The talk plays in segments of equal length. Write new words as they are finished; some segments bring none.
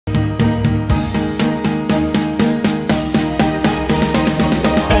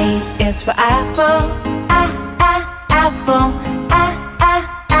apple, apple,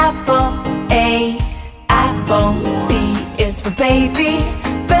 apple. A, apple. B is for baby,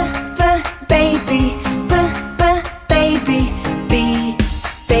 baby, baby. B,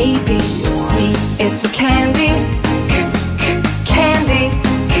 baby. C is for candy, candy,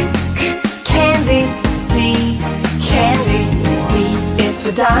 candy. C, candy. D is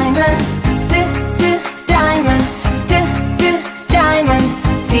for diamond, diamond, diamond.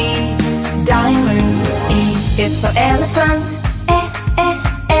 D, diamond. E is for elephant,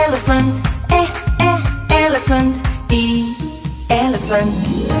 elephant, elephant. E, elephant.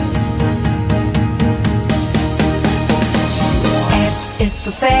 F is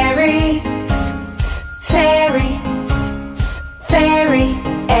for fairy, fairy, fairy.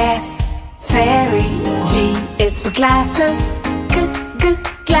 F, fairy. G is for glasses,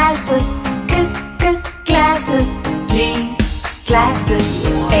 glasses, glasses. G, glasses.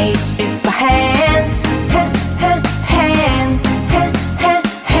 H is for hand, hand,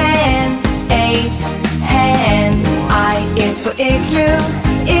 hand. H, hand. I is for igloo,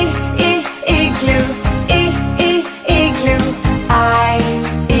 igloo, igloo. I,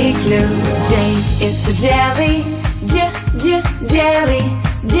 igloo. J is for jelly, jelly,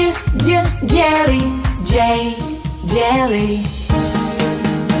 jelly. J, jelly.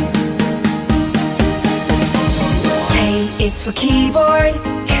 K is for keyboard,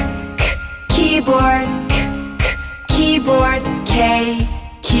 keyboard, keyboard. K,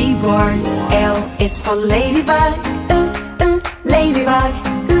 keyboard. L is for ladybug, ladybug,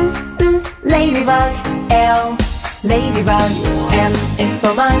 ladybug. L, ladybug. M is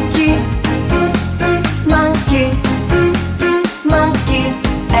for monkey, monkey, monkey.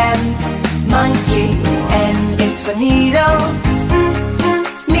 M, monkey. N is for needle,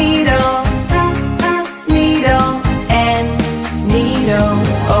 needle, needle. N, needle.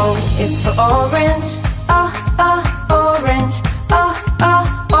 O is for orange, orange,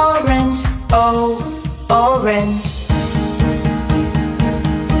 orange. O, orange.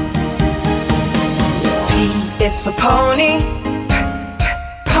 P is for pony,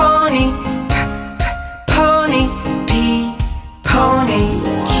 pony, pony. P, pony.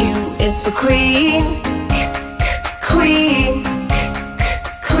 Q is for queen, queen,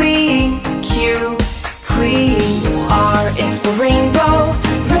 queen. Q, queen. R is for rainbow,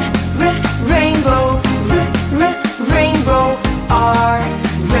 rainbow, rainbow. R,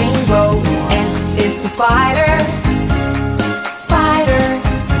 rainbow. S is for spider, spider,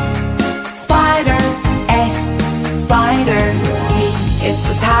 spider. S, spider. T is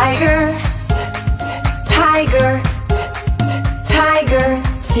for tiger, tiger, tiger.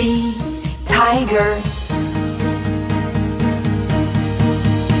 T, tiger.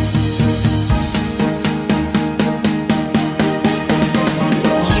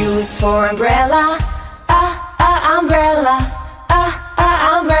 U is for umbrella, umbrella,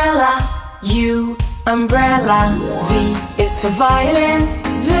 umbrella. U, umbrella. V is for violin,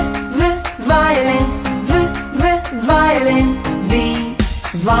 violin, violin. V,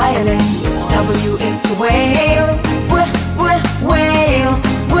 violin. W is for whale, whale,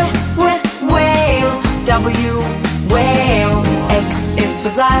 whale. W, whale. X is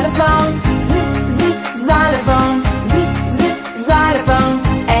for xylophone, xylophone, xylophone.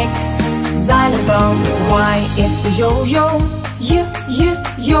 X, xylophone. Y is for yo-yo,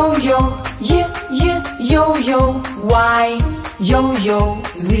 yo-yo, yo-yo. Y, yo-yo.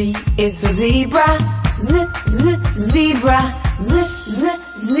 Z is for zebra, zebra,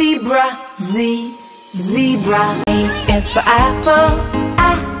 zebra. Z, zebra. A is for apple,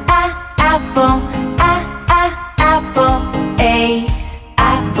 apple, apple. A,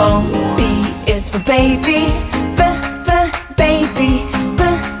 apple. B is for baby, baby,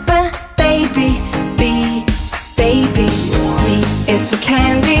 baby. B, baby. C is for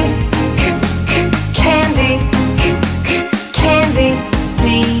candy, candy, candy. C,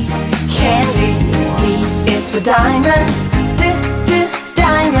 candy. D is for diamond,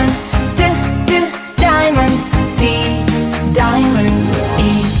 diamond, diamond. D, diamond. E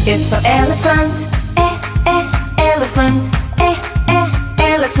is for elephant, elephant,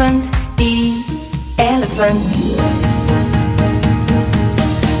 elephant. E, elephant.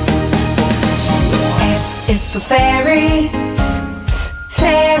 F is for fairy,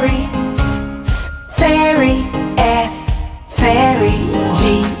 fairy, fairy. F, fairy. G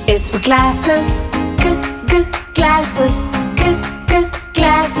is for glasses, glasses,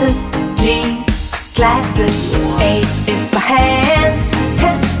 glasses. G, glasses. H is for hand,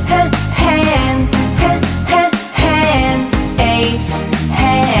 hand, hand. H,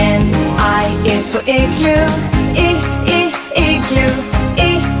 hand. I is for igloo, igloo,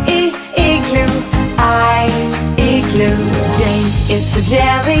 igloo.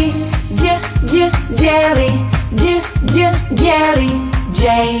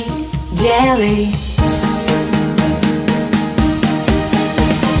 J, jelly.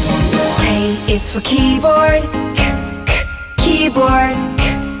 K is for keyboard, keyboard,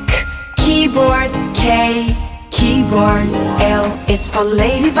 keyboard. K, keyboard. L is for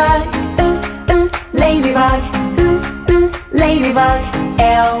ladybug, ladybug, ladybug.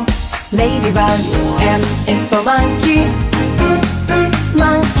 L, ladybug. M is for monkey,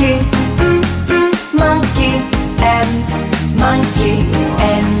 monkey, monkey. M, monkey.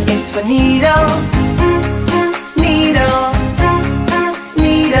 N is for needle, needle,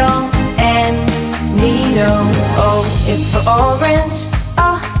 needle. N, needle. O is for orange,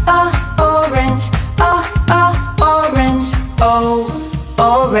 orange, orange. O,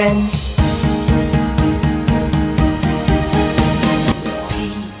 orange. P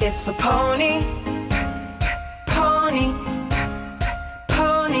is for pony, pony,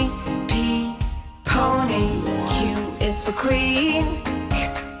 pony. P, pony. Q is for queen,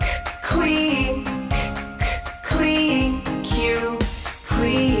 queen, queen. Q,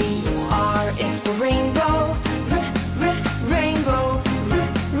 queen. R is for rainbow, rainbow,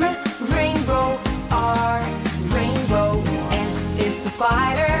 rainbow. R, rainbow. S is for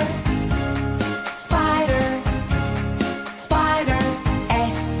spider, spider, spider.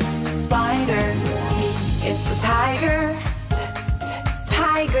 S, spider. T is for tiger,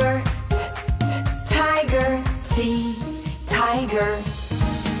 tiger, tiger. T, tiger.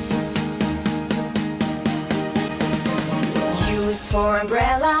 U is for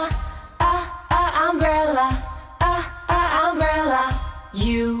umbrella, umbrella, umbrella.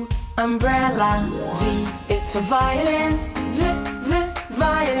 U, umbrella. V is for violin,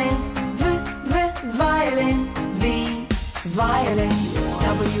 violin, violin. V, violin.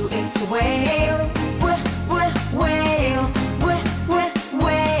 W is for whale, whale,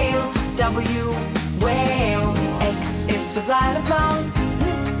 whale. W, whale. X is for xylophone,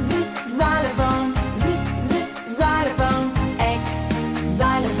 xylophone, xylophone. X,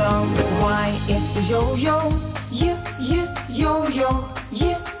 xylophone. Y is for yo-yo, yo-yo,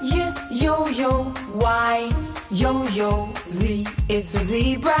 yo-yo. Y, yo-yo. Z is for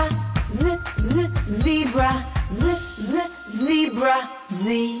zebra, zebra, zebra. Z,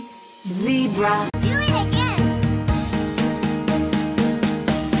 zebra. Do it again.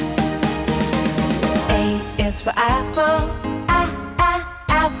 A is for apple,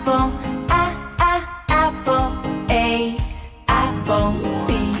 apple, apple. A, apple. B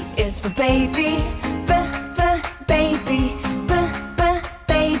is for baby, baby,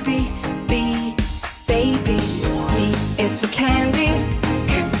 baby. B, baby. C is for candy,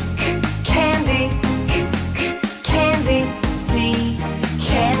 candy, candy. C,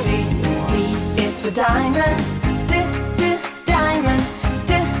 candy. D is for diamond, diamond,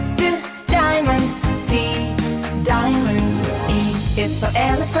 diamond. D, diamond. E is for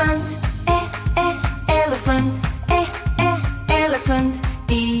elephant, elephant, elephant.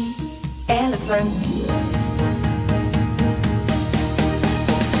 E, elephant.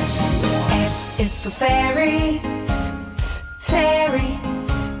 F is for fairy, fairy,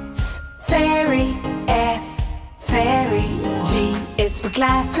 fairy. F, fairy. G is for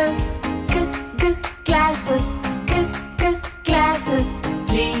glasses, glasses, glasses.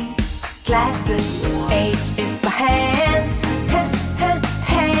 G, glasses. H is for hand,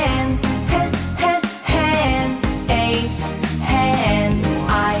 hand, hand. H, hand.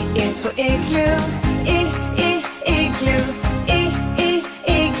 I is for igloo, igloo,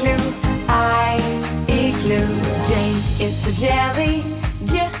 igloo. I, igloo. J is for jelly,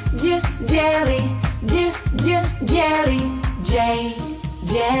 jelly, jelly. J,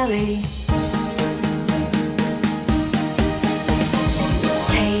 jelly.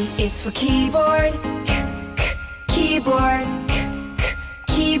 K is for keyboard, keyboard,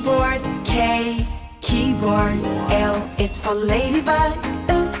 keyboard. K, keyboard. L is for ladybug,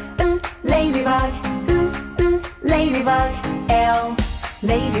 ladybug, ladybug. L,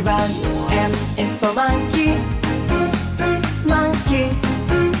 ladybug. M is for monkey, monkey,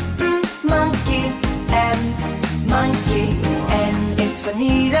 monkey. M, monkey. N is for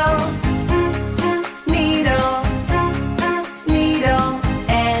needle, needle, needle.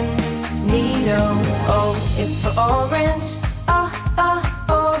 N, needle. O is for orange,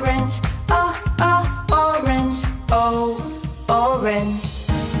 orange, orange. O, orange.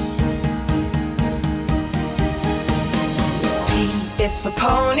 P is for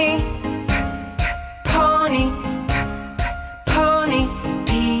pony, pony, pony.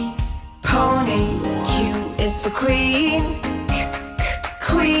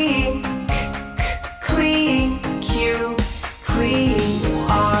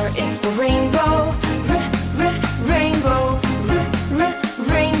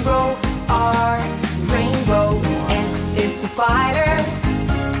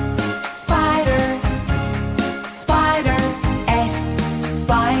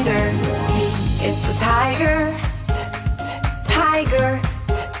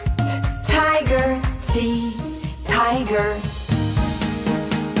 T, tiger.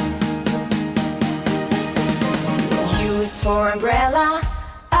 U is for umbrella.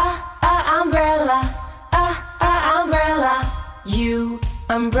 Umbrella. Umbrella. U,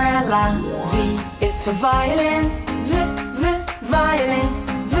 umbrella. V is for violin. Violin.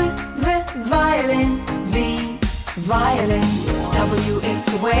 Violin. V, violin. W is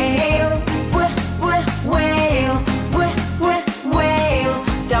for whale. Whale. Whale.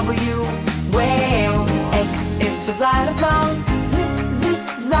 W, whale. X is for xylophone.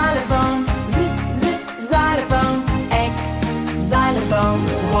 Xylophone. Xylophone. X, xylophone.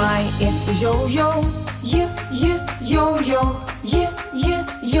 Y is for yo-yo. Yo-yo.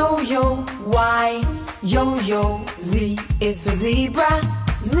 Yo-yo. Y, yo-yo. Z is for zebra.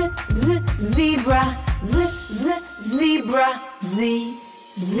 Zebra. Zebra. Z,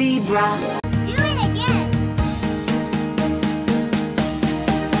 zebra. Do it again.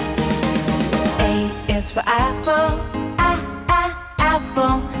 A is for apple.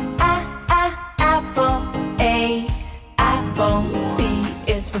 Apple. Apple. A, apple. B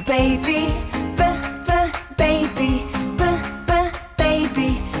is for baby. Baby. Baby.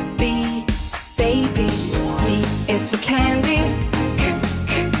 B, baby. C is for candy.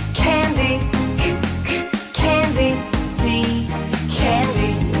 Candy. Candy. C,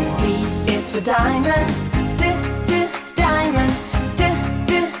 candy. D is for diamond. Diamond.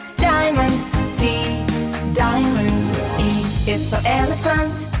 Diamond. D, diamond. E is for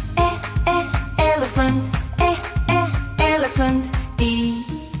elephant. Elephant. Elephant. E,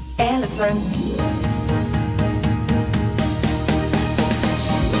 elephant.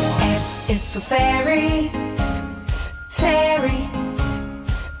 F is for fairy. Fairy.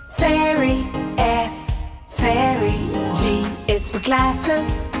 Fairy. F, fairy. G is for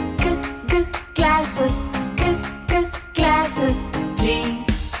glasses. Glasses. Glasses. G,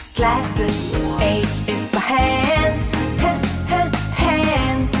 glasses. H is for hand.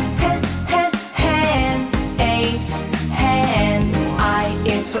 Hand. Hand. H, hand. I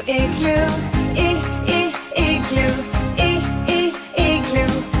is for igloo. Igloo.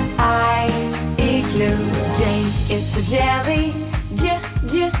 Igloo. I, igloo. J is for jelly.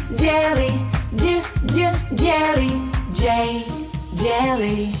 Jelly. Jelly. J,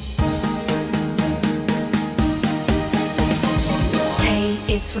 jelly. K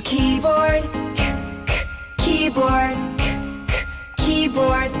is for keyboard. Keyboard.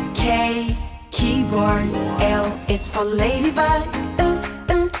 Keyboard. K, keyboard. L is for ladybug.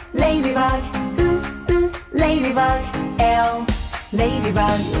 Ladybug. Ladybug. L,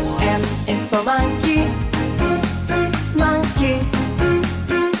 ladybug. M is for monkey. Monkey.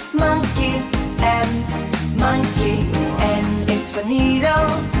 Monkey. M, monkey. N is for needle.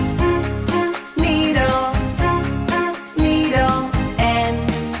 Needle. Needle. N,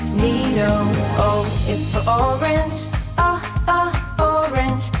 needle. O is for orange.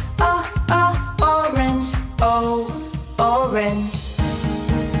 Orange. Orange. O, orange.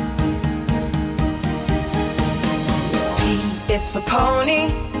 P is for pony.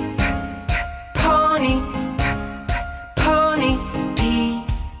 Pony. Pony. P,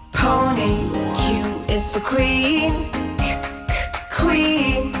 pony. Q is for queen.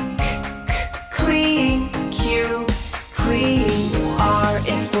 Queen. Queen. Q, queen. R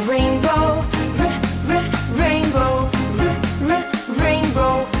is for rainbow. Rainbow.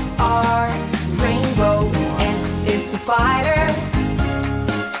 Rainbow. R, rainbow. S is for spider.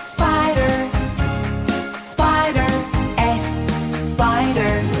 Spider. Spider. S,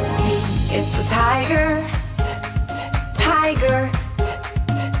 spider. T is for tiger. Tiger.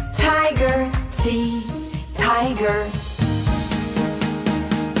 Tiger. T, tiger.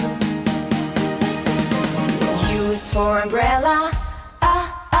 U is for umbrella.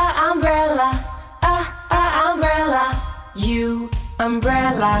 Umbrella. Umbrella. U,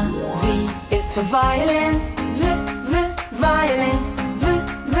 umbrella. V is for violin. Violin.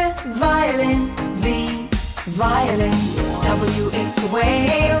 Violin. V, violin. W is for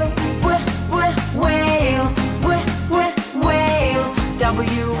whale. Whale. Whale.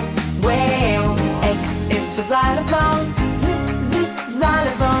 W, whale. X is for xylophone.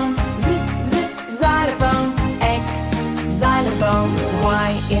 Xylophone. Xylophone. X, xylophone. Y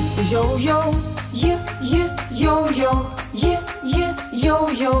is for yo-yo. Yo-yo.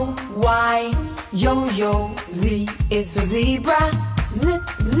 Yo-yo. Y, yo-yo. Z is for zebra.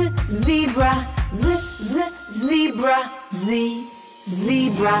 Zebra. Zebra. Z,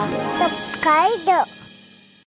 zebra. 北海道